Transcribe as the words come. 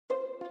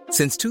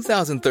Since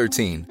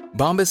 2013,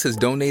 Bombas has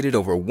donated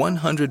over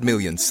 100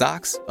 million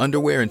socks,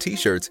 underwear, and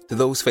T-shirts to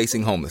those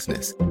facing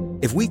homelessness.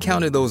 If we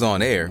counted those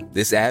on air,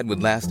 this ad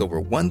would last over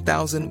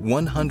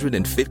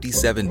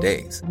 1,157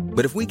 days.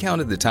 But if we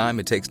counted the time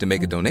it takes to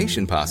make a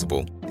donation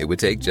possible, it would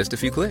take just a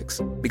few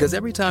clicks. Because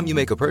every time you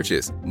make a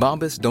purchase,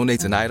 Bombas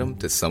donates an item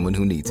to someone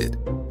who needs it.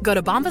 Go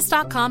to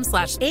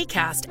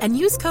bombas.com/ACAST and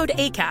use code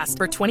ACAST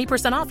for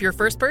 20% off your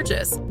first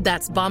purchase.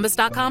 That's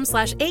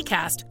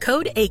bombas.com/ACAST,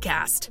 code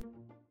ACAST.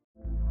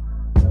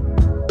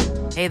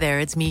 Hey there,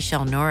 it's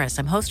Michelle Norris.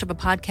 I'm host of a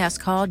podcast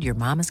called Your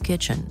Mama's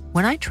Kitchen.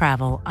 When I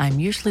travel, I'm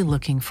usually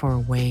looking for a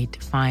way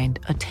to find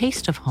a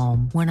taste of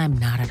home when I'm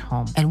not at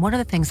home. And one of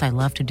the things I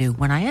love to do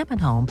when I am at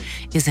home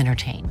is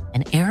entertain.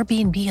 And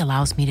Airbnb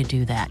allows me to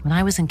do that. When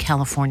I was in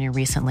California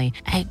recently,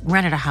 I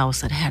rented a house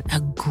that had a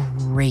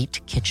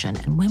great kitchen.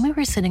 And when we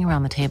were sitting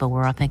around the table, we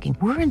were all thinking,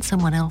 we're in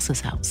someone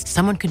else's house.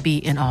 Someone could be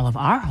in all of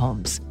our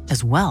homes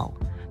as well.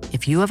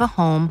 If you have a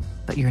home,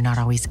 but you're not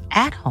always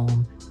at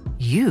home,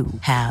 you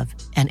have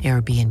an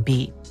Airbnb.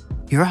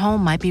 Your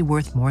home might be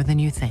worth more than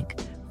you think.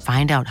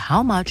 Find out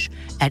how much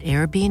at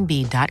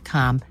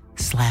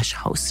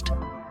airbnb.com/host.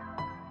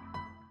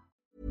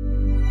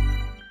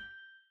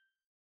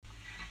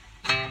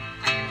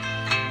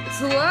 It's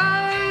the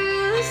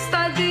worst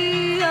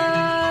idea.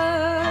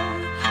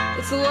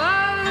 It's the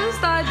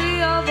worst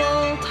idea of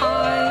all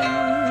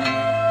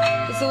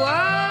time. It's the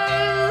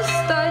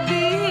worst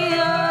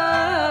idea.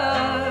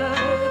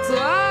 It's the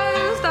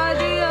worst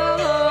idea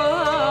of all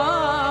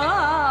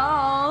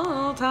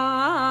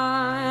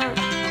time.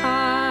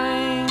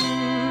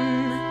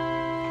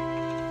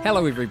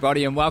 Hello,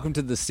 everybody, and welcome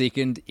to the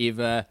second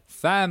ever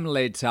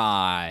Family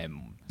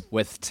Time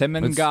with Tim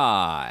and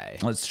Guy.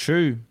 That's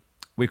true.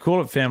 We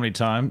call it family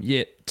time,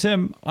 yet,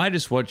 Tim, I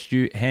just watched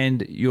you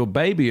hand your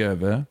baby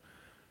over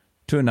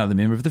to another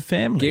member of the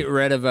family. Get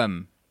rid of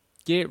him.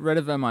 Get rid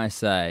of him, I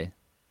say.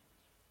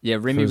 Yeah,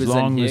 Remy was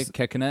in here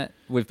kicking it.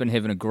 We've been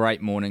having a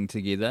great morning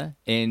together,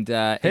 and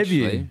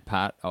actually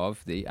part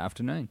of the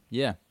afternoon.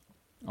 Yeah.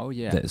 Oh,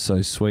 yeah. That's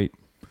so sweet.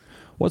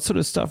 What sort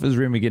of stuff is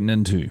Remy getting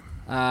into?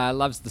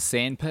 Loves the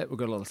sandpit. We've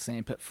got a little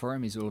sandpit for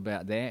him. He's all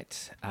about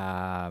that.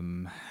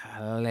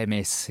 Let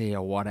me see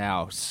what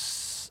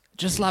else.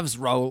 Just loves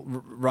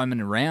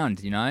roaming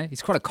around, you know.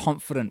 He's quite a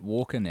confident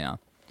walker now.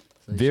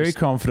 So Very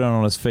confident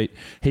on his feet.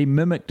 He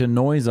mimicked a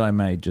noise I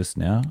made just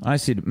now. I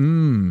said,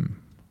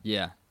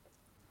 Yeah.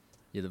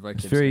 Yeah, the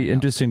vocab's It's very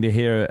interesting to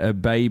hear a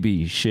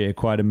baby share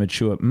quite a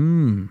mature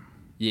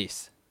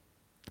Yes.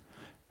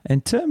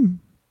 And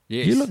Tim,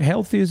 yes, you look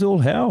healthy as all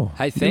hell.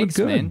 Hey, You thanks,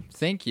 look good. man.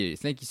 Thank you.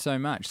 Thank you so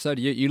much. So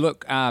do you. You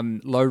look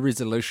low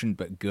resolution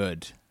but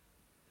good.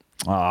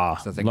 So I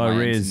think low my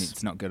res.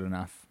 internet's not good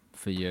enough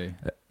for you.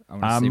 I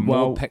want to see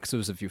more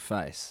pixels of your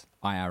face,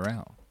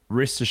 IRL.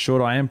 Rest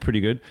assured, I am pretty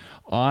good.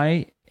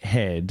 I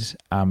had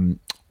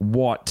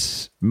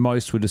what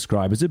most would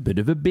describe as a bit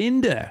of a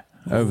bender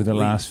over the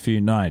last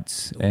few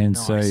nights. And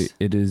nice. so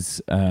it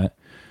is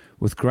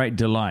with great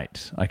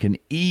delight I can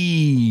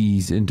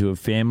ease into a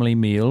family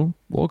meal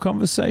or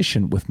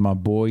conversation with my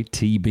boy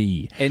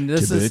TB, And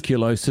this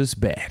tuberculosis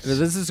bat.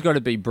 This has got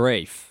to be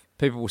brief.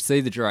 People will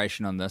see the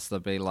duration on this. They'll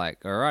be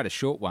like, all right, a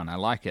short one. I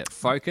like it.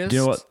 Focused, Do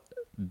you know what?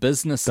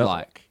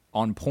 business-like,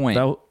 on point.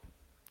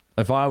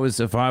 If I was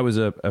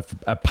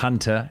a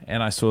punter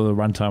and I saw the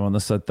runtime on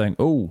this, I'd think,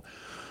 oh,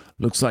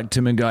 looks like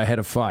Tim and Guy had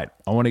a fight.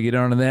 I want to get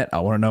on to that.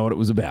 I want to know what it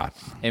was about.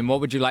 And what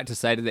would you like to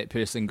say to that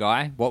person,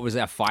 Guy? What was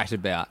our fight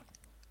about?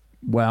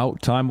 Well,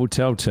 time will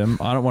tell, Tim.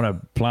 I don't want to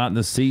plant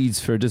the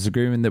seeds for a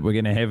disagreement that we're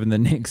going to have in the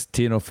next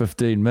 10 or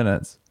 15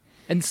 minutes.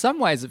 In some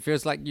ways, it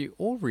feels like you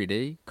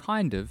already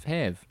kind of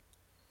have.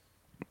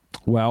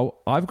 Well,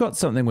 I've got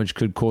something which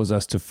could cause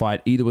us to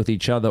fight either with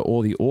each other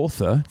or the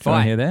author. Can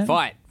I hear that?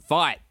 Fight.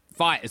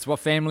 It's what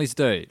families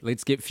do.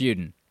 Let's get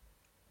feuding.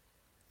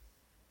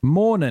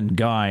 Morning,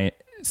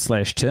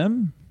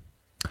 Guy/Tim.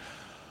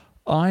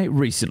 I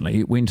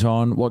recently went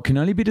on what can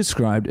only be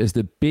described as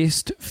the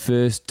best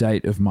first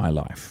date of my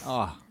life.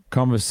 Oh.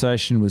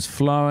 Conversation was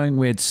flowing.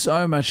 We had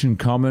so much in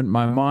common.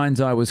 My mind's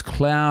eye was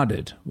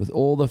clouded with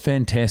all the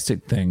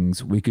fantastic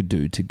things we could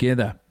do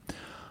together.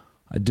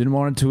 I didn't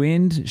want it to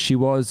end. She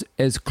was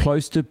as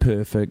close to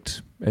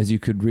perfect as you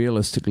could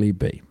realistically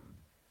be.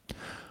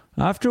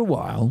 After a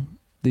while,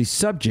 the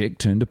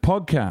subject turned to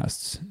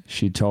podcasts.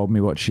 She told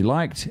me what she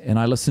liked, and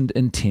I listened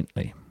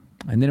intently.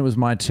 And then it was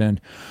my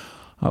turn.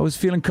 I was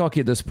feeling cocky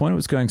at this point. It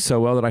was going so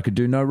well that I could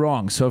do no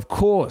wrong. So, of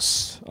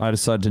course, I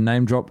decided to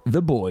name drop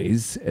the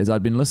boys as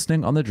I'd been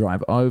listening on the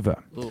drive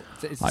over.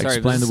 I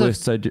explained the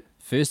worst I did.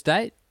 First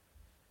date?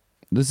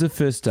 This is a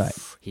first date.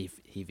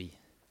 Heavy.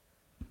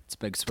 It's a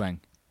big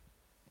swing.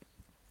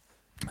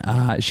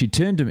 She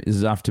turned to me, this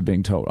is after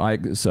being told.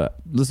 So,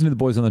 listening to the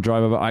boys on the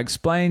drive over, I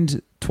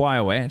explained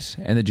Twaiawat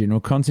and the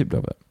general concept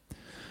of it.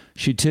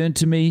 She turned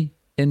to me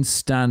in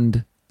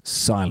stunned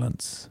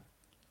silence.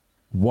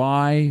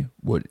 Why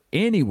would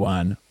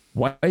anyone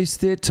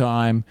waste their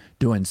time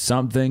doing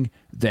something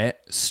that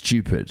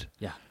stupid?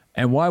 Yeah.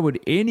 And why would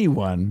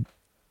anyone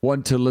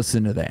want to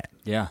listen to that?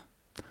 Yeah.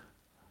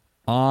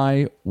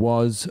 I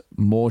was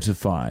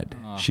mortified.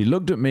 She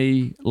looked at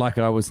me like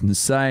I was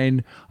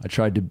insane. I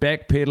tried to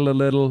backpedal a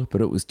little,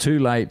 but it was too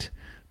late.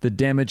 The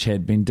damage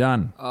had been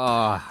done.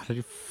 Oh,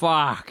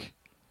 fuck.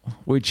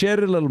 We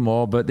chatted a little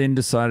more, but then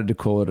decided to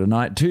call it a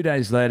night. 2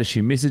 days later,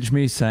 she messaged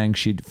me saying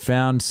she'd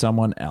found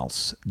someone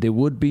else. There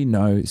would be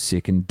no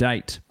second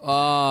date.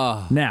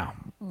 Oh. Now,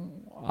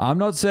 I'm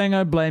not saying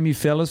I blame you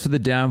fellas for the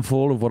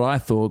downfall of what I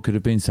thought could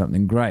have been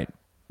something great,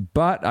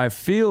 but I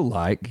feel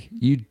like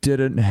you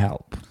didn't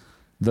help.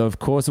 Though, of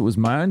course, it was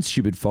my own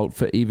stupid fault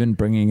for even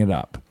bringing it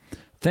up.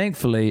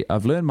 Thankfully,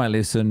 I've learned my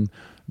lesson.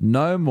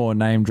 No more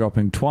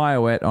name-dropping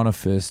twioat on a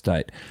first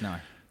date. No.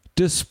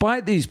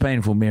 Despite these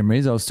painful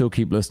memories, I'll still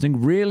keep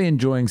listening. Really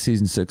enjoying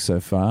season 6 so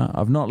far.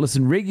 I've not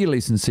listened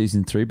regularly since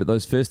season 3, but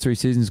those first 3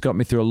 seasons got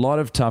me through a lot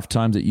of tough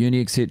times at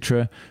uni,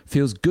 etc.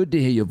 Feels good to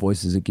hear your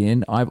voices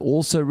again. I've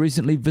also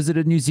recently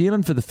visited New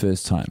Zealand for the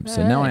first time,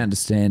 so now I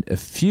understand a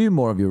few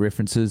more of your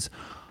references.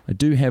 I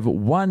do have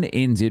one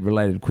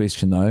NZ-related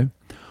question, though.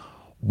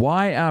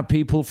 Why are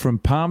people from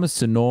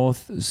Palmerston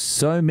North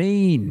so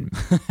mean?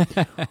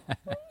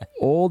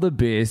 All the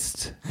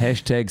best.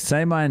 Hashtag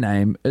say my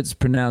name. It's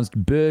pronounced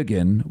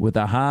Bergen with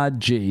a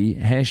hard G.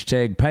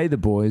 Hashtag pay the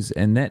boys.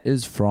 And that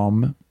is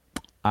from,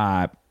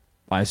 I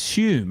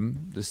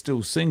assume, the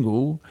still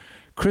single,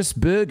 Chris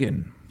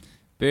Bergen.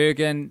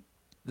 Bergen,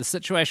 the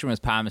situation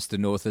with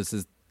Palmerston North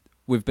is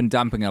we've been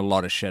dumping a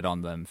lot of shit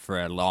on them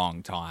for a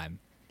long time.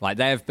 Like,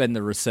 they have been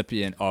the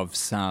recipient of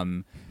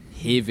some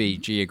heavy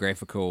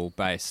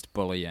geographical-based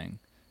bullying.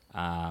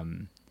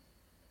 And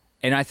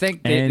I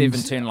think they've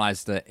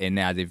internalized it, and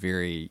now they're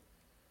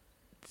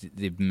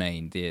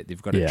mean.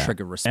 They've got a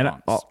trigger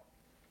response. And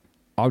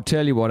I'll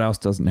tell you what else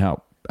doesn't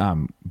help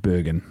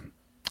Bergen,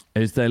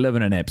 is they live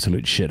in an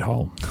absolute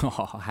shithole.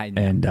 Oh, hey,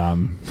 no. And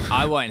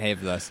I won't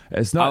have this.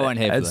 It's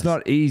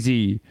not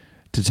easy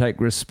to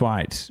take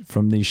respite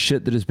from the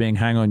shit that is being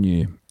hung on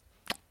you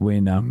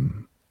when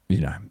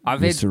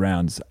your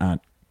surrounds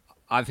aren't.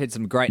 I've had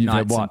some great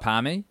nights in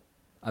Palmy.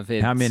 I've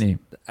had how many?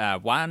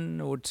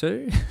 1 or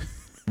 2.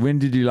 When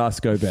did you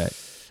last go back?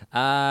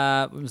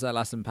 When was I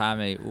last in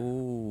Palmy?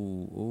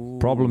 Ooh.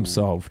 Problem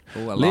solved.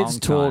 Ooh,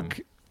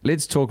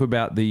 Let's talk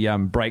about the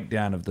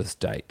breakdown of this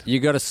date. You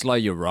got to slow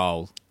your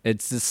roll.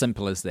 It's as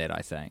simple as that,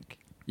 I think.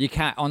 You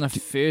can't on a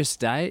first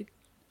date.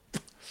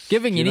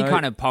 Giving any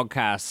kind of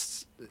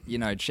podcast,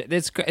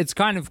 it's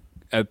kind of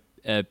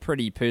a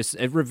pretty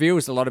person. It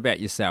reveals a lot about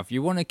yourself.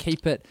 You want to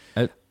keep it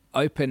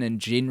open and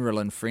general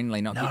and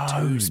friendly, not get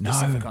too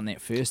specific on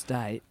that first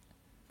date.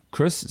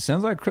 Chris, it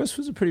sounds like Chris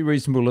was a pretty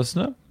reasonable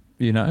listener.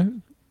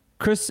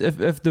 Chris, if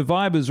the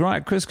vibe is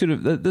right, Chris could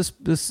have this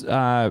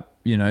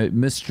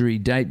mystery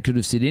date could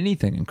have said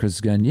anything, and Chris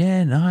is going,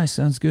 yeah, nice,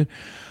 sounds good.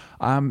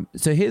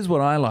 So here's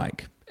what I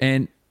like,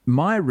 and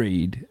my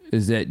read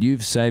is that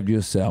you've saved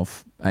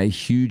yourself a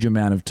huge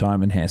amount of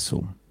time and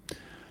hassle.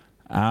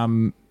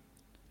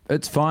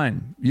 It's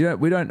fine.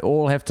 We don't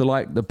all have to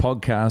like the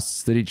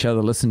podcasts that each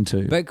other listen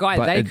to. But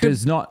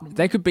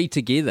they could be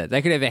together.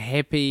 They could have a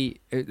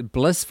happy,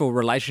 blissful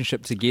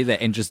relationship together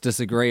and just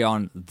disagree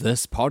on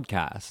this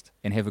podcast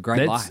and have a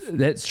great life.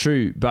 That's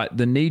true. But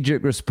the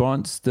knee-jerk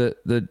response,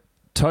 the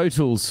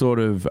total sort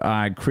of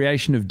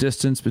creation of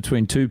distance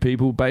between two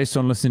people based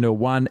on listening to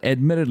one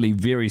admittedly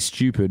very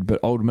stupid but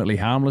ultimately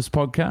harmless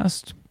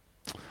podcast,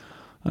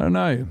 I don't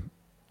know.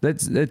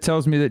 That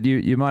tells me that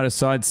you might have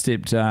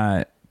sidestepped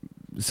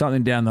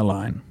something down the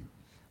line.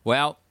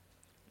 Well,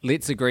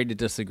 let's agree to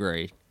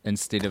disagree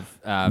instead of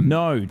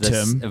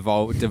Tim.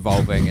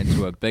 Devolving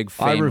into a big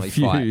family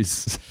fight. I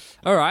refuse.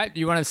 All right,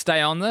 you want to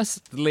stay on this?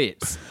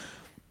 Let's.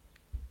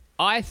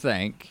 I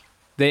think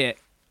that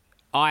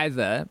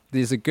either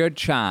there's a good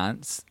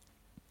chance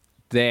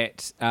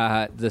that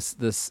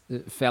this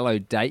fellow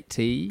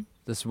datee,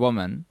 this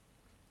woman,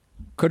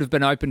 could have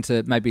been open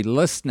to maybe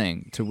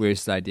listening to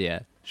Worst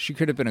Idea. She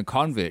could have been a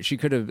convert. She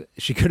could have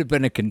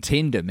been a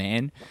contender,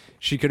 man.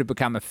 She could have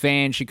become a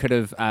fan. She could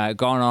have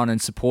gone on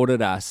and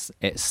supported us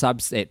at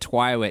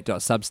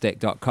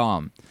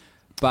twioat.substack.com.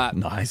 But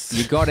nice.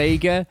 You got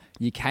eager.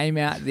 You came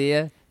out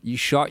there. You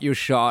shot your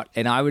shot,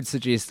 and I would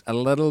suggest a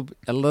little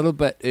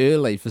bit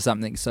early for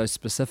something so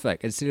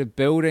specific. Instead of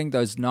building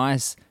those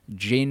nice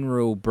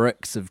general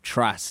bricks of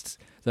trust,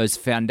 those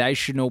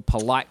foundational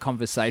polite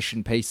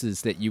conversation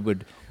pieces that you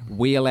would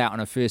wheel out on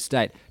a first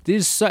date.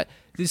 There's so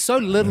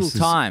little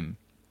time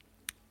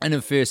in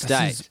a first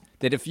date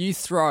that if you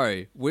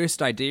throw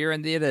Worst Idea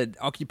in there to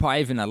occupy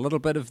even a little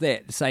bit of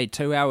that, say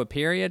 2-hour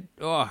period,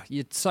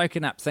 you're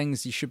soaking up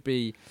things you should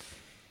be.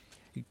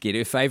 Get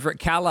her favourite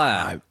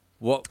colour.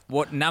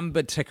 What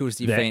number tickles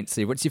your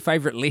fancy? What's your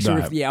favourite letter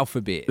of the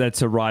alphabet?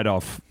 That's a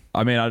write-off.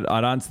 I mean,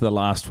 I'd answer the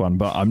last one,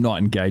 but I'm not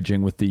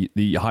engaging with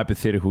the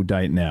hypothetical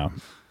date now.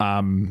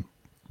 And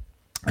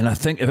I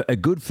think a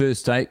good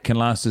first date can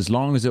last as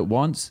long as it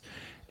wants.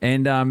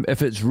 And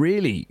if it's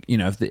really,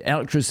 if the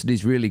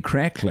electricity's really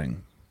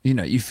crackling,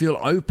 you feel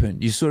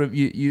open. You sort of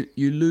you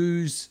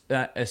lose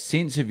a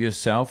sense of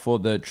yourself or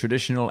the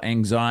traditional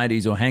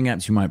anxieties or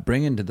hang-ups you might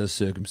bring into this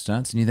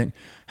circumstance, and you think,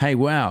 hey,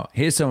 wow,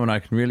 here's someone I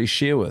can really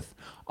share with.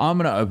 I'm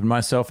going to open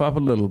myself up a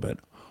little bit.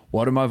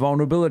 What are my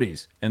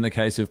vulnerabilities? In the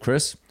case of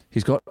Chris,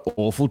 he's got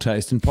awful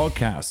taste in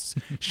podcasts.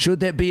 Should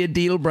that be a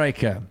deal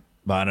breaker?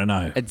 I don't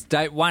know. It's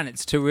date one.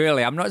 It's too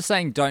early. I'm not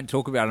saying don't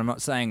talk about it. I'm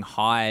not saying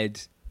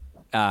hide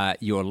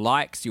your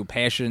likes, your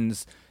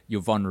passions,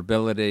 your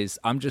vulnerabilities.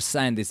 I'm just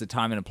saying there's a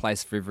time and a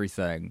place for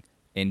everything.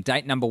 And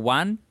date number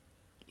one,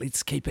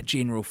 let's keep it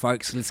general,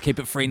 folks. Let's keep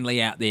it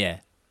friendly out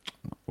there.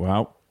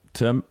 Well,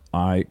 Tim,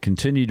 I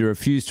continue to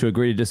refuse to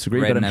agree to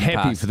disagree, but I'm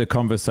happy for the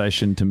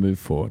conversation to move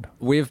forward.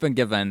 We've been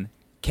given,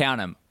 count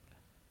them,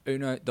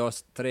 1, 2,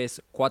 3,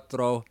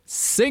 4,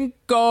 5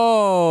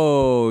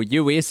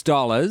 US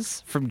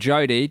dollars from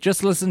Jody.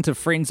 Just listen to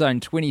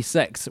Friendzone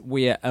 26,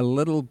 where a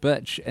little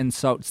bitch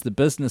insults the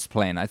business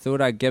plan. I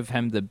thought I'd give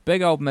him the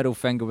big old middle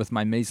finger with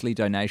my measly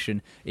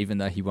donation, even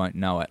though he won't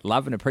know it.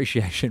 Love and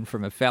appreciation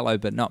from a fellow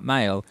but not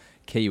male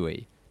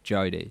Kiwi,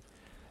 Jody.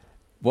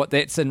 What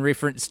that's in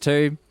reference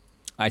to,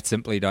 I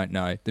simply don't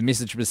know. The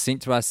message was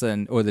sent to us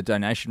the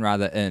donation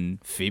rather, in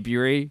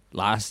February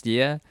last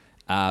year.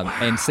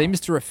 And seems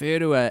to refer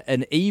to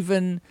an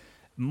even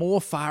more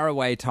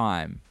faraway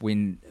time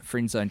when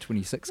Friendzone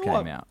 26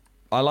 came out.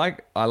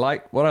 What I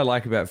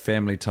like about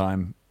Family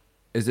Time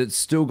is it's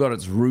still got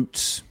its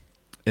roots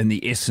in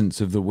the essence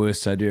of the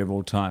worst idea of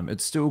all time.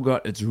 It's still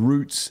got its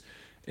roots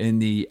in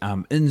the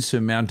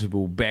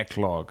insurmountable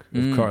backlog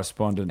of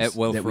correspondence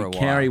that we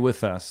carry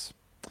with us.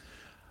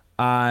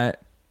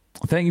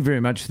 Thank you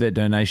very much for that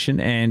donation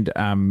and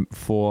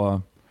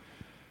for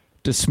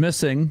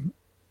dismissing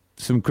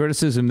some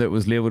criticism that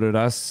was leveled at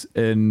us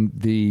in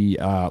the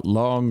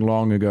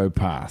long ago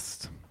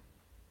past.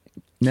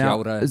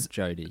 Now,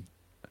 Jody.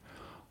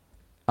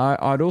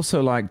 I'd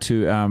also like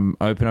to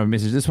open up a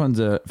message. This one's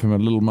from a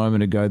little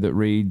moment ago that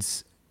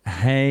reads,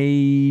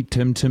 "Hey,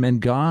 Tim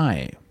and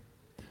Guy.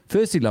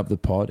 Firstly, love the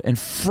pod and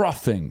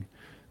frothing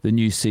the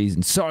new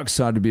season. So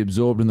excited to be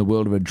absorbed in the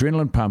world of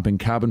adrenaline-pumping,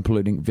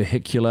 carbon-polluting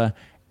vehicular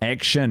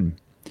action.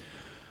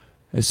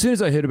 As soon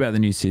as I heard about the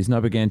new season, I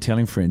began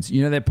telling friends,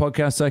 you know that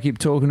podcast I keep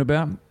talking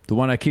about? The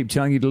one I keep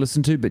telling you to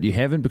listen to, but you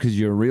haven't because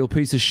you're a real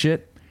piece of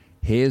shit?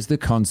 Here's the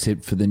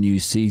concept for the new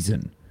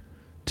season.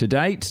 To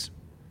date,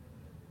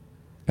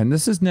 and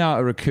this is now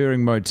a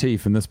recurring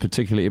motif in this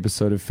particular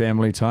episode of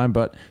Family Time,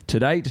 but to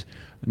date,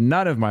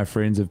 none of my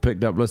friends have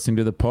picked up listening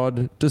to the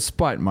pod,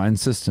 despite my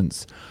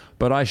insistence.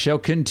 But I shall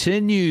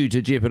continue to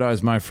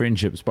jeopardize my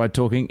friendships by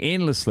talking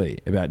endlessly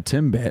about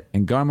Tim Batt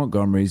and Guy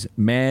Montgomery's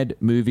mad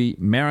movie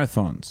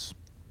marathons.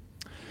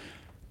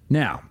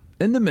 Now,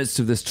 in the midst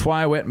of this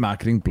twilight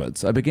marketing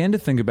blitz, I began to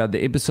think about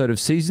the episode of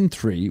Season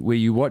 3 where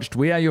you watched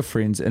We Are Your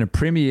Friends in a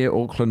premier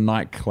Auckland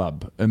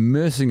nightclub,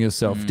 immersing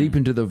yourself deep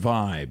into the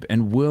vibe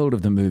and world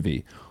of the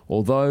movie,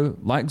 although,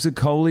 like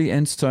Zaccoli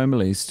and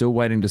Stomali, still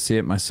waiting to see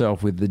it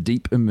myself where the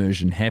deep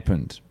immersion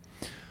happened.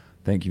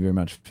 Thank you very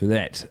much for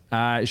that.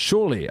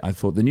 Surely, I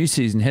thought, the new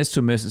season has to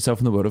immerse itself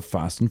in the world of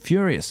Fast and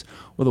Furious,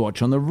 with a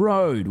watch on the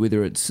road,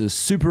 whether it's a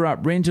super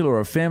up rental or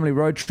a family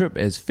road trip,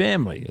 as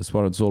family is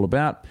what it's all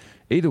about.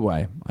 Either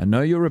way, I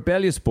know you're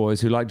rebellious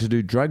boys who like to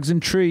do drugs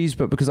and trees,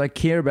 but because I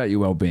care about your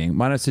well-being,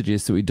 might I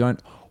suggest that we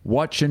don't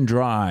watch and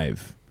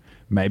drive?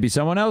 Maybe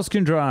someone else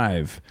can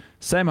drive.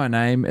 Say my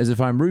name as if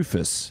I'm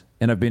Rufus,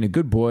 and I've been a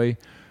good boy,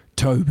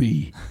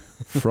 Toby,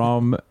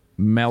 from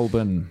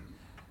Melbourne.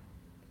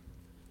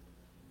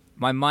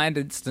 My mind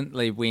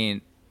instantly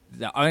went,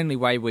 the only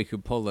way we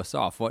could pull this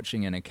off,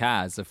 watching in a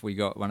car, is if we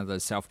got one of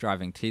those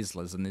self-driving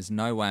Teslas, and there's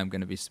no way I'm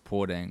going to be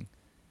supporting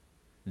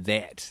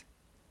that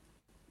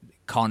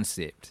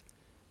concept.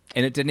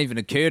 And it didn't even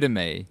occur to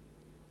me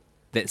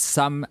that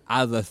some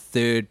other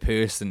third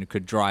person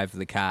could drive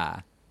the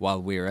car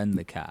while we're in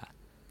the car.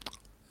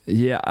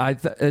 Yeah,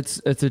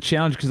 it's a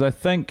challenge because I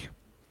think,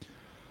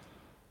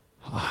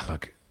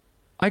 look,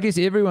 I guess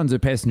everyone's a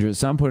passenger at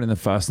some point in the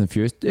Fast and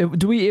Furious.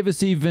 Do we ever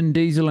see Vin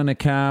Diesel in a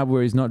car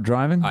where he's not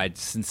driving? I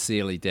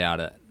sincerely doubt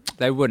it.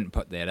 They wouldn't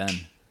put that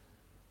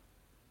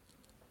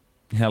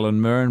in.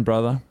 Helen Mirren,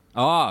 brother.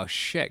 Oh,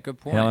 shit, good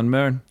point. Helen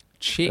Mirren.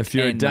 Check. If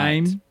you're a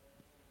dame,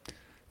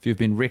 if you've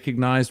been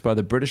recognised by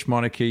the British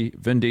monarchy,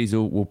 Vin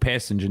Diesel will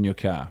passenger in your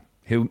car.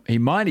 He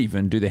might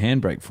even do the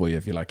handbrake for you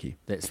if you're lucky.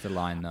 That's the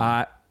line,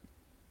 though.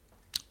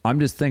 I'm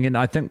just thinking,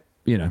 I'd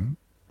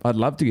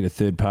love to get a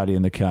third party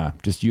in the car.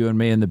 Just you and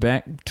me in the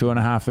back,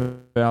 2.5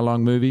 hour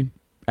long movie,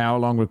 hour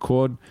long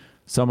record,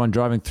 someone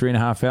driving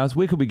 3.5 hours.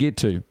 Where could we get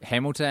to?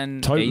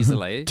 Hamilton,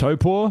 easily.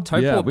 Topor?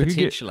 Topor,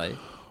 potentially.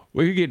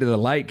 We could get to the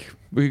lake.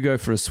 We could go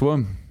for a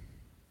swim.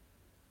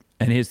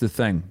 And here's the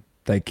thing.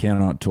 They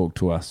cannot talk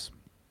to us.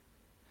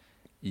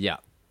 Yeah.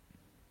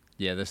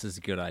 Yeah, this is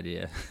a good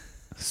idea.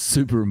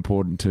 Super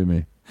important to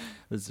me.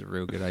 This is a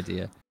real good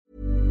idea.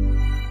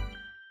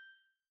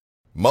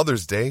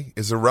 Mother's Day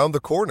is around the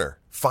corner.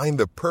 Find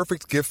the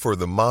perfect gift for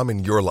the mom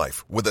in your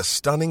life with a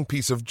stunning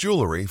piece of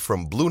jewelry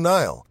from Blue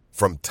Nile.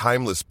 From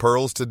timeless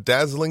pearls to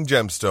dazzling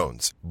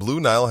gemstones, Blue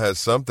Nile has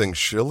something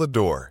she'll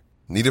adore.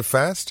 Need it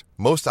fast?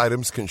 Most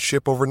items can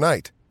ship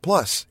overnight.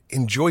 Plus,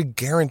 enjoy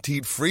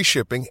guaranteed free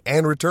shipping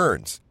and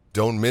returns.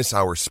 Don't miss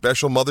our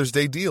special Mother's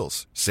Day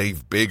deals.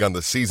 Save big on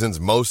the season's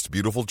most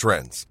beautiful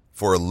trends.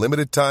 For a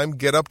limited time,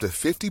 get up to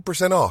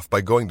 50% off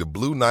by going to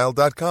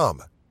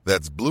BlueNile.com.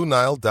 That's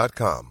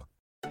BlueNile.com.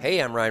 Hey,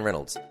 I'm Ryan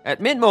Reynolds. At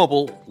Mint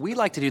Mobile, we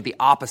like to do the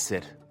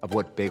opposite of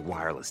what Big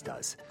Wireless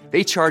does.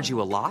 They charge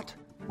you a lot,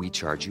 we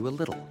charge you a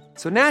little.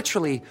 So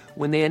naturally,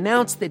 when they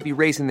announced they'd be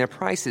raising their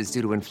prices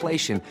due to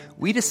inflation,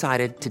 we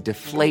decided to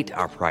deflate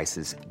our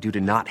prices due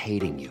to not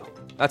hating you.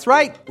 That's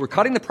right. We're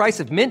cutting the price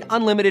of Mint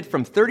Unlimited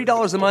from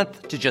 $30 a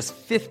month to just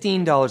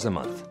 $15 a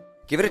month.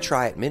 Give it a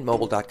try at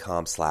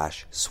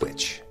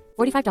mintmobile.com/switch.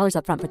 $45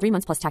 up front for 3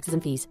 months plus taxes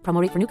and fees.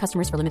 Promo rate for new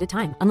customers for limited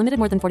time. Unlimited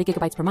more than 40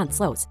 gigabytes per month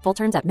slows. Full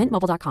terms at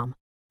mintmobile.com.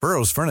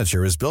 Burrow's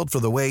furniture is built for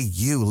the way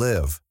you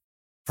live.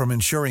 From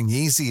ensuring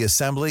easy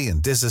assembly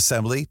and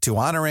disassembly to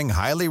honoring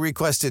highly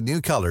requested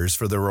new colors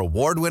for their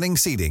award-winning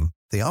seating,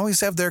 they always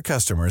have their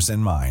customers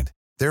in mind.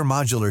 Their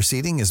modular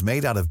seating is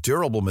made out of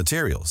durable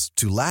materials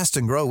to last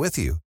and grow with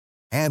you.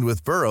 And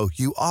with Burrow,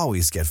 you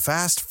always get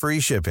fast, free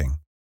shipping.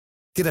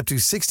 Get up to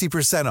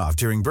 60% off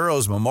during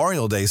Burrow's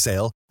Memorial Day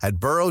sale at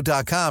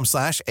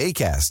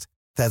burrow.com/ACAST.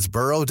 That's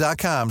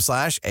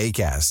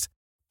burrow.com/ACAST.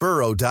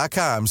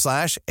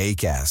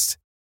 burrow.com/ACAST.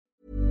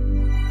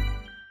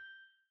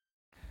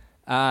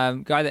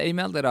 Guy, the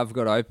email that I've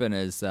got open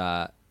is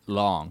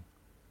long.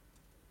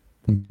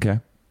 Okay.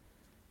 And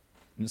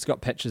it's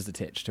got pictures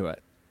attached to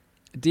it.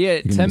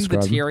 Dear Tim the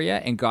describe them? Terrier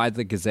and Guy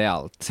the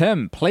Gazelle,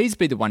 Tim, please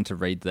be the one to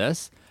read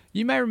this.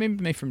 You may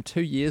remember me from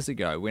 2 years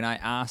ago when I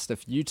asked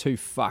if you two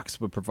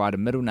fucks would provide a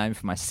middle name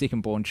for my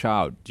second-born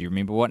child. Do you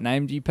remember what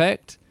name you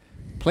picked?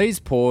 Please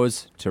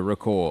pause to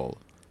recall.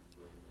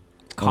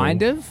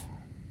 Kind of?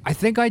 I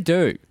think I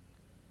do.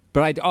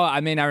 But I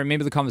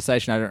remember the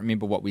conversation. I don't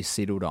remember what we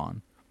settled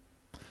on.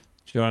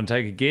 Do you want to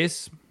take a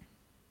guess?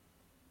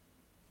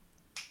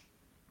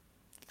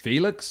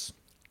 Felix?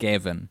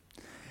 Gavin.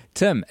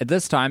 Tim, at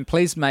this time,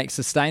 please make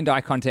sustained eye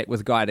contact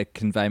with Guy to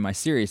convey my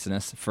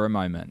seriousness for a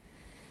moment.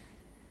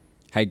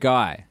 Hey,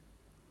 Guy.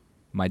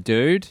 My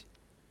dude?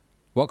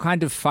 What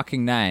kind of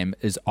fucking name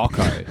is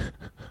Okko?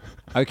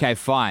 Okay,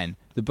 fine.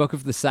 The book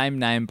of the same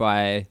name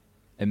by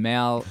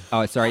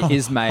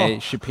Ismay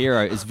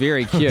Shapiro is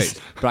very cute,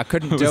 but I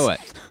couldn't do it.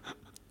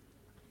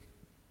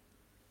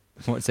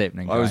 What's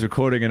happening, Guy? I was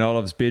recording in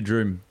Olive's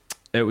bedroom.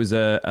 It was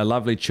a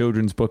lovely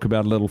children's book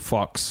about a little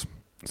fox.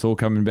 It's all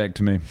coming back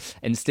to me.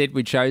 Instead,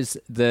 we chose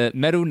the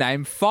middle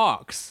name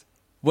Fox,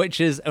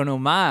 which is an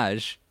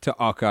homage to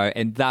Okko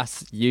and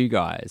thus you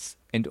guys.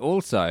 And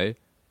also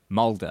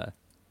Mulder.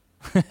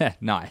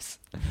 Nice.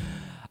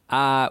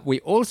 We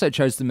also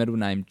chose the middle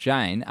name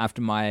Jane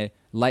after my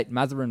late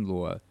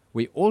mother-in-law.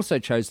 We also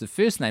chose the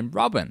first name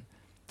Robin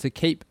to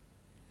keep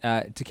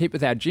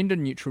with our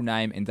gender-neutral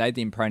name and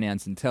they/them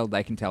pronouns until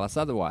they can tell us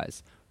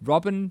otherwise.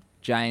 Robin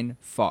Jane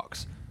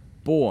Fox.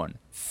 Born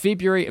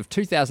February of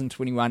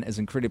 2021, is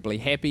incredibly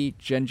happy,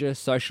 ginger,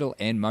 social,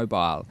 and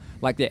mobile.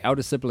 Like their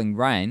elder sibling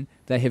Rain,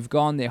 they have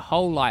gone their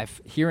whole life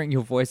hearing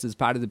your voice as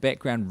part of the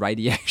background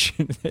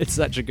radiation. It's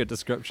such a good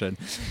description.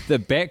 The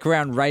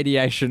background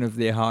radiation of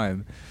their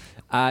home.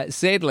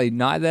 Sadly,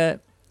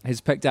 neither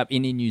has picked up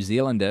any New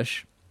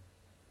Zealandish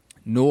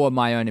nor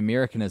my own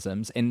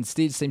Americanisms, and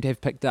instead seem to have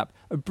picked up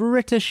a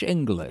British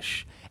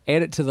English.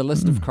 Add it to the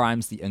list of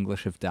crimes the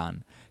English have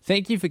done.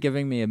 Thank you for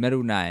giving me a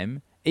middle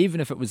name,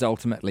 even if it was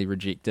ultimately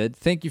rejected.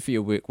 Thank you for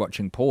your work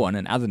watching porn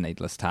and other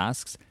needless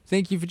tasks.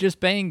 Thank you for just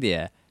being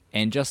there.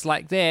 And just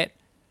like that,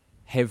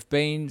 have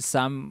been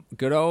some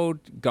good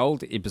old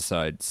gold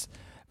episodes.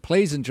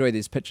 Please enjoy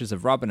these pictures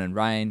of Robin and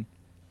Rain.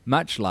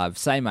 Much love.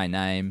 Say my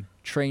name.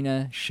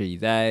 Trina, she,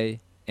 they,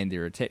 and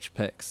their attached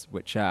pics,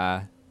 which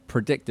are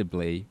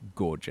predictably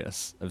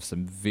gorgeous, of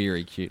some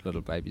very cute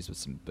little babies with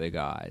some big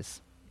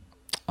eyes.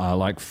 I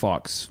like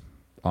Fox.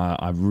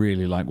 I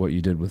really like what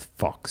you did with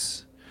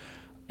Fox.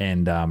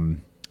 And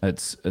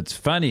it's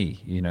funny,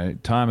 you know,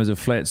 time is a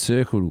flat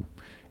circle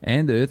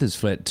and the earth is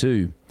flat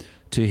too,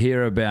 to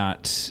hear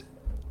about,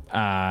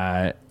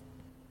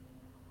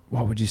 what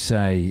would you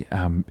say,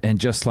 and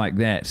just like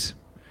that,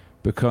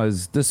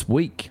 because this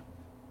week,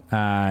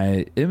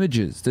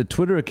 Images, the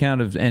Twitter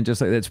account of And Just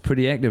Like That's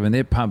pretty active, and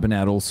they're pumping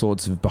out all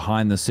sorts of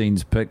behind the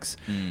scenes pics,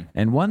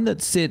 and one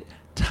that set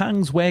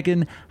tongues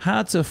wagging,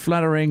 hearts are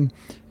fluttering,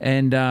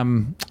 and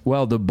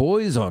the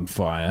boys on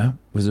fire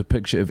was a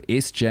picture of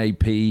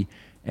SJP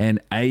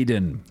and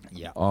Aiden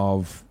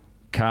of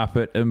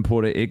carpet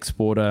importer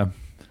exporter,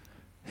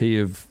 he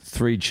of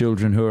 3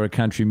 children who are a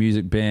country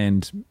music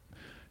band,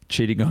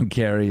 cheating on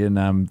Carrie in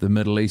the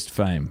Middle East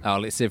fame. Oh,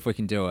 let's see if we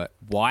can do it.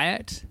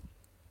 Wyatt.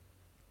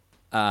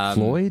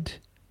 Floyd?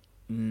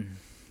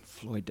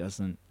 Floyd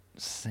doesn't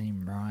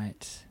seem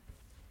right.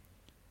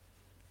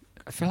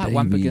 I feel like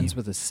one begins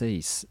with a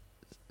C.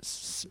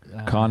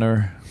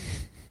 Connor.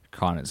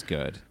 Connor's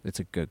good. It's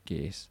a good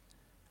guess.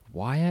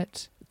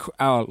 Wyatt?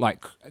 I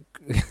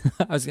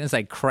was going to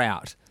say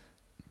Kraut.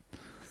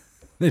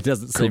 It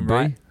doesn't seem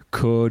right.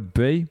 Could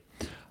be.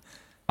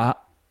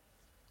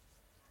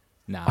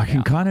 No, I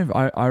can kind of.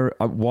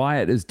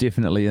 Wyatt is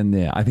definitely in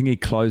there. I think he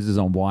closes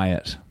on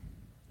Wyatt.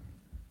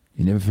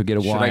 You never forget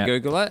a Should Wyatt. I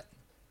Google it?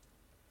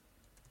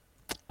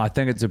 I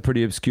think it's a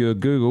pretty obscure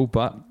Google,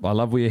 but I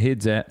love where your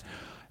head's at.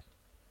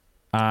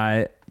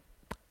 And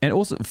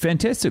also,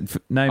 fantastic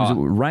names.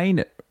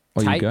 Rain.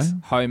 Oh, Tate, you go.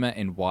 Homer,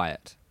 and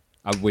Wyatt.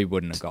 We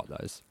wouldn't have got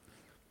those.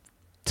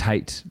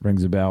 Tate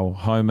rings a bell.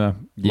 Homer,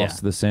 Lost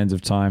to the Sands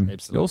of Time.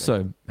 Absolutely.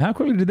 Also, how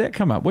quickly did that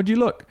come up? What'd you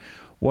look?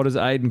 What does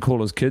Aiden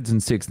call his kids in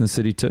Sex and the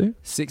City too?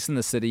 Sex and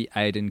the City,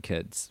 Aiden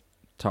kids.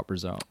 Top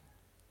result.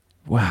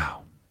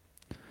 Wow.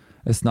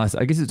 It's nice.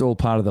 I guess it's all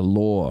part of the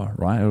lore,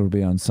 right? It'll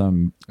be on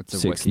some It's a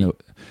Sex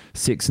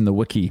wiki. in the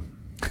Wiki.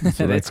 That's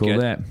what That's they call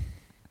good. that.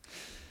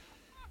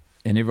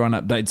 And everyone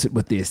updates it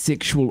with their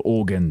sexual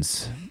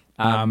organs.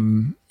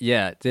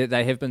 Yeah,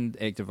 they have been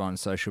active on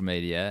social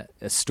media.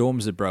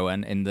 Storms are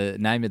brewing, and the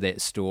name of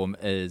that storm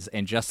is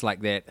And Just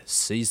Like That,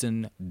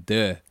 Season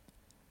 2.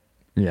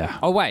 Yeah.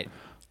 Oh, wait.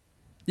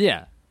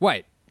 Yeah.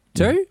 Wait.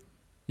 2?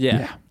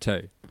 Yeah.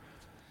 2.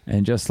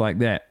 And just like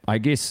that, I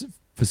guess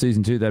for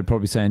season 2, they'd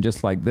probably say, and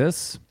just like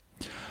this.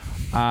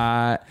 Wait,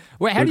 how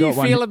do you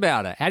feel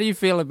about it? How do you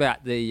feel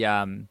about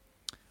the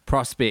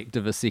prospect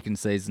of a second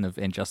season of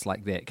And Just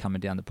Like That coming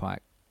down the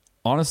pike?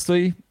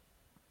 Honestly,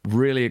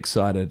 really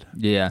excited.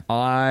 Yeah.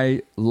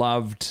 I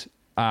loved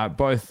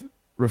both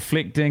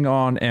reflecting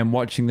on and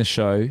watching the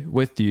show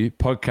with you,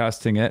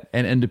 podcasting it,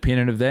 and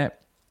independent of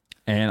that.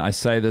 And I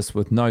say this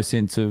with no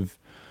sense of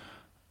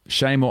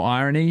shame or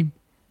irony.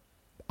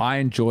 I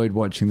enjoyed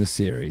watching the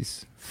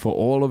series. For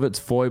all of its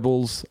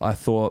foibles, I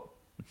thought,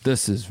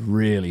 this is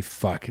really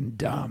fucking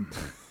dumb.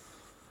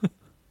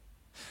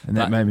 And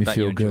that made me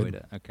feel you enjoyed good.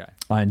 It. Okay.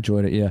 I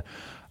enjoyed it, yeah.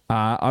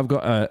 I've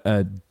got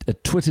a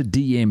Twitter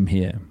DM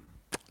here.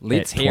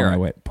 Let's hear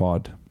it. At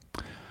Pod.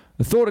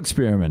 The thought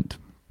experiment.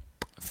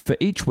 For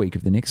each week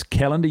of the next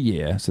calendar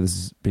year, so this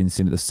has been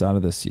sent at the start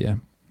of this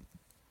year,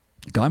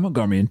 Guy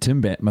Montgomery and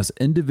Tim Batt must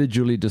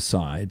individually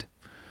decide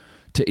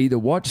to either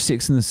watch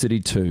Sex and the City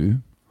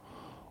 2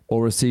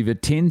 or receive a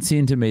 10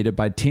 centimetre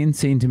by 10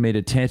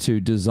 centimetre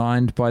tattoo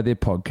designed by their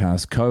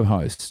podcast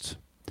co-host.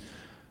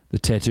 The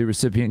tattoo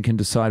recipient can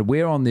decide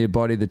where on their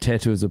body the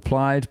tattoo is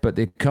applied, but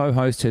their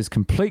co-host has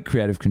complete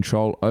creative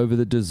control over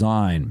the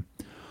design.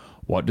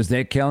 What does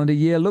that calendar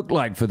year look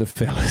like for the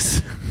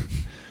fellas?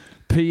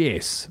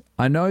 P.S.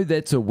 I know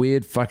that's a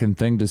weird fucking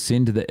thing to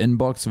send to the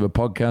inbox of a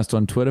podcast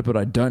on Twitter, but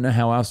I don't know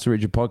how else to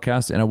reach a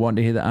podcast, and I want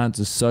to hear the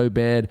answers so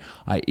bad.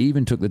 I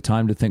even took the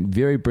time to think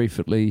very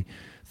briefly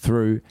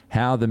through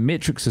how the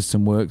metric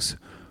system works,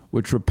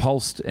 which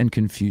repulsed and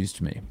confused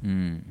me.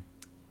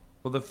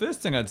 Well, the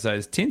first thing I'd say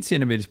is 10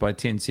 centimetres by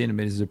 10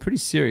 centimetres is a pretty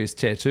serious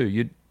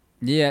tattoo.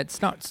 Yeah,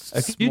 it's not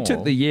If small. you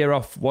took the year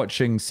off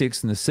watching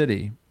Sex and the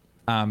City,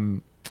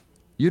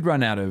 you'd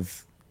run out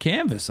of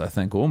canvas, I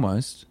think,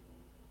 almost.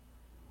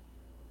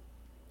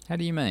 How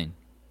do you mean?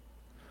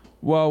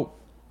 Well,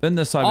 in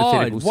this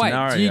hypothetical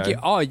scenario...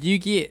 you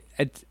get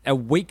a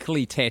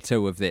weekly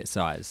tattoo of that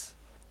size.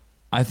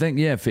 I think,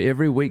 yeah, for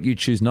every week you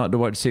choose not to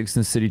watch Sex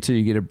and the City 2,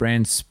 you get a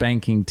brand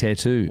spanking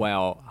tattoo.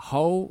 Well,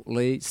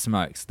 holy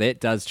smokes. That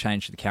does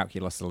change the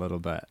calculus a little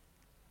bit.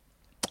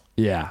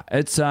 Yeah,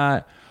 it's...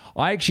 I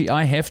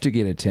have to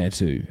get a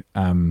tattoo.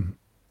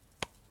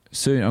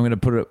 Soon I'm going to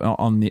put it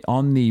on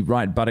the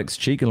right buttocks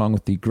cheek, along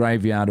with the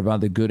graveyard of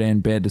other good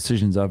and bad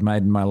decisions I've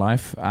made in my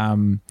life.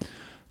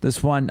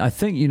 This one, I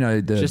think,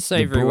 Just so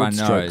the everyone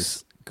broad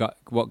strokes- knows,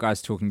 what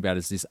Guy's talking about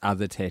is there's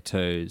other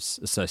tattoos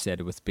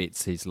associated with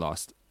bets he's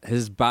lost.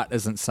 His butt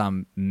isn't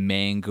some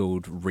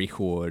mangled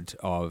record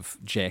of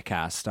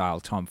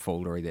jackass-style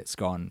tomfoolery that's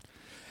gone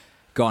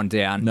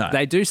down. No.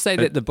 They do say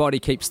that the body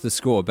keeps the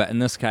score, but in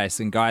this case,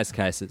 in Guy's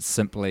case, it's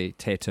simply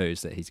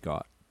tattoos that he's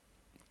got.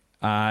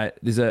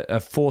 There's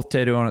a fourth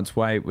tattoo on its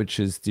way, which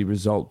is the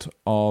result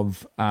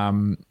of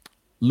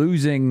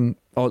losing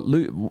or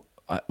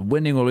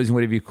winning or losing,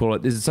 whatever you call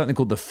it. There's something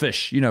called the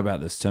Fish. You know about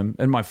this, Tim.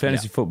 In my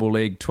fantasy football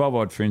league, 12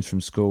 odd friends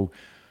from school.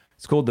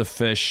 It's called the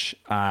Fish.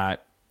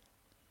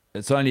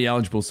 It's only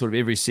eligible sort of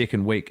every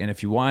second week. And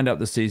if you wind up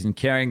the season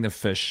carrying the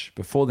fish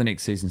before the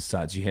next season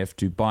starts, you have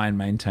to buy and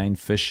maintain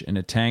fish in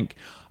a tank.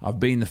 I've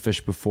been the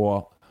Fish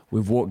before.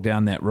 We've walked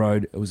down that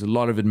road. It was a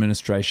lot of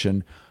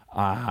administration.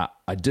 I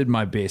did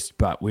my best,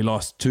 but we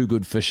lost 2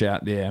 good fish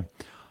out there.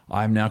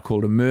 I'm now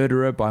called a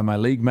murderer by my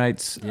league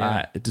mates.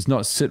 Yeah. It does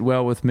not sit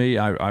well with me.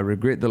 I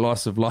regret the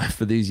loss of life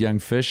for these young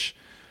fish.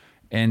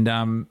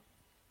 And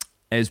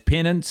as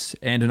penance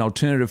and an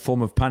alternative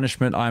form of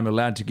punishment, I'm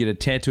allowed to get a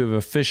tattoo of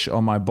a fish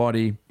on my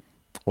body,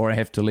 or I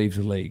have to leave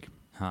the league.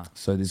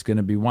 So there's going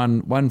to be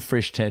one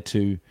fresh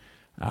tattoo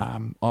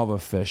of a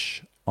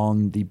fish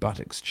on the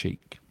buttocks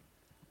cheek.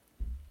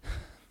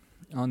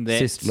 On that,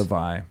 Cest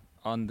Levi.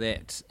 On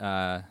that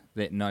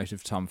note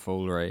of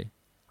tomfoolery,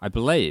 I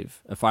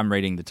believe, if I'm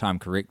reading the time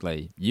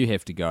correctly, you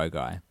have to go,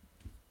 Guy.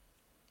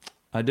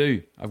 I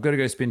do. I've got to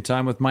go spend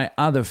time with my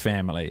other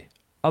family,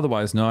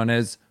 otherwise known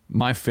as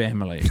my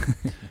family.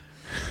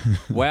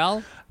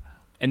 Well,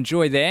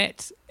 enjoy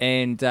that,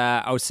 and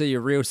I'll see you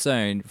real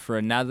soon for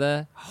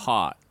another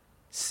hot,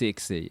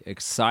 sexy,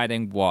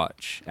 exciting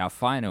watch. Our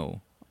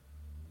final.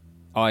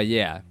 Oh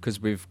yeah, because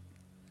we're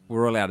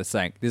all out of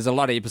sync. There's a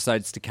lot of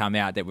episodes to come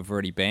out that we've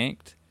already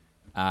banked.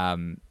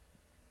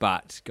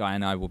 But Guy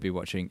and I will be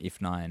watching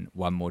F9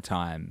 one more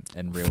time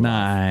in real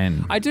life.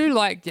 I do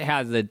like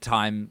how the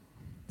time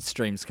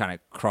streams kind of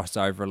cross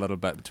over a little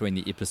bit between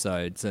the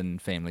episodes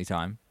and family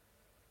time.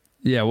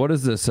 Yeah, what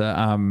is this?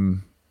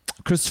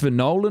 Christopher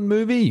Nolan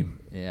movie?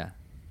 Yeah.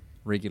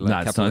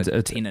 Regular couple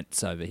of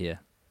tenants over here.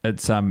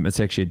 It's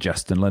actually a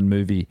Justin Lin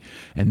movie,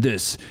 and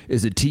this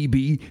is a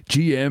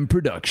TBGM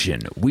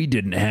production. We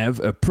didn't have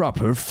a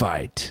proper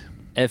fight.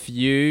 If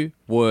you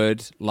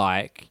would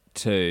like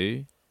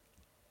to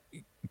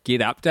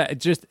get updated,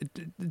 just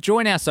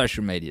join our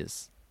social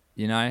medias,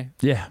 you know?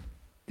 Yeah.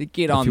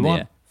 Get on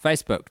there.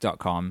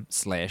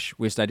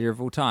 Facebook.com/Worst Idea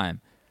of All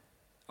Time.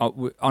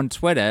 On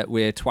Twitter,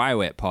 we're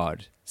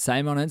TwiWatPod.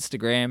 Same on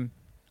Instagram,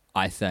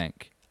 I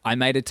think. I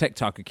made a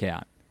TikTok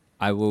account.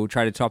 I will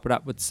try to top it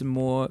up with some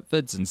more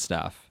vids and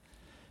stuff.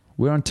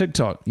 We're on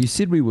TikTok. You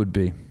said we would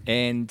be.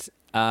 And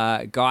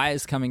Guy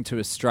is coming to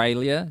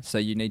Australia, so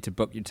you need to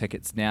book your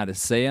tickets now to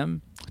see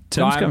him.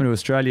 Tim's coming to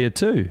Australia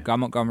too.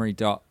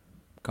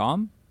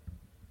 GuyMontgomery.com.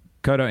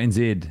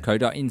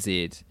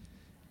 Co.nz.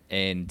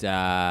 And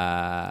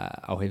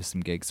I'll have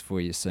some gigs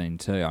for you soon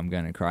too. I'm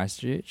going to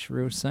Christchurch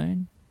real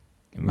soon.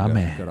 And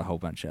we've got a whole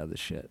bunch of other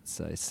shit.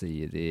 So see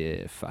you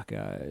there,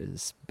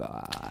 fuckos.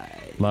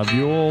 Bye. Love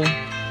you all.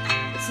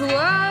 It's the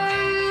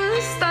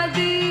worst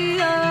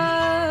idea.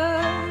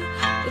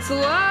 It's the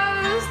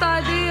worst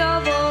idea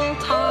of all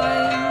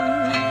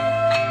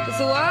time. It's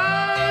the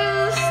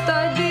worst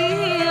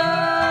idea.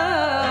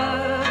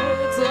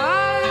 It's the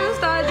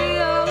worst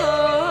idea of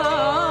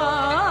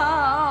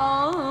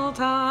all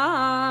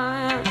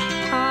time.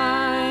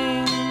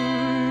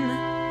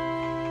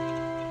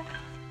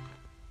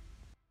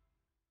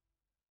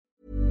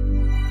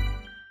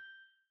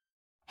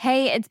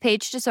 Hey, it's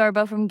Paige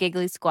DeSorbo from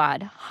Giggly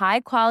Squad.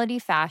 High quality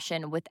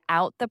fashion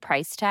without the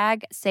price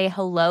tag. Say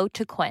hello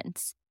to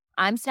Quince.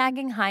 I'm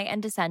snagging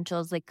high-end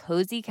essentials like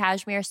cozy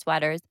cashmere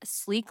sweaters,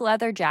 sleek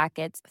leather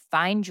jackets,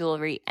 fine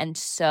jewelry, and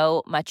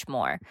so much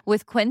more.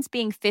 With Quince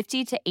being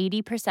 50 to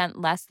 80%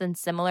 less than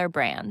similar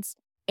brands.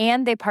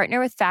 And they partner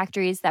with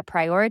factories that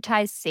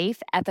prioritize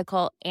safe,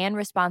 ethical, and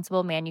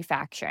responsible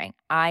manufacturing.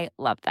 I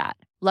love that.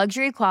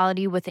 Luxury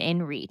quality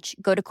within reach.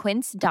 Go to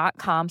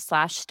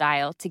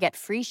quince.com/style to get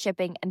free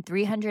shipping and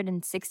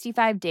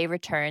 365-day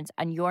returns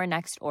on your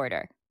next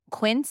order.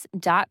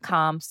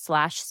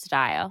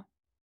 Quince.com/style.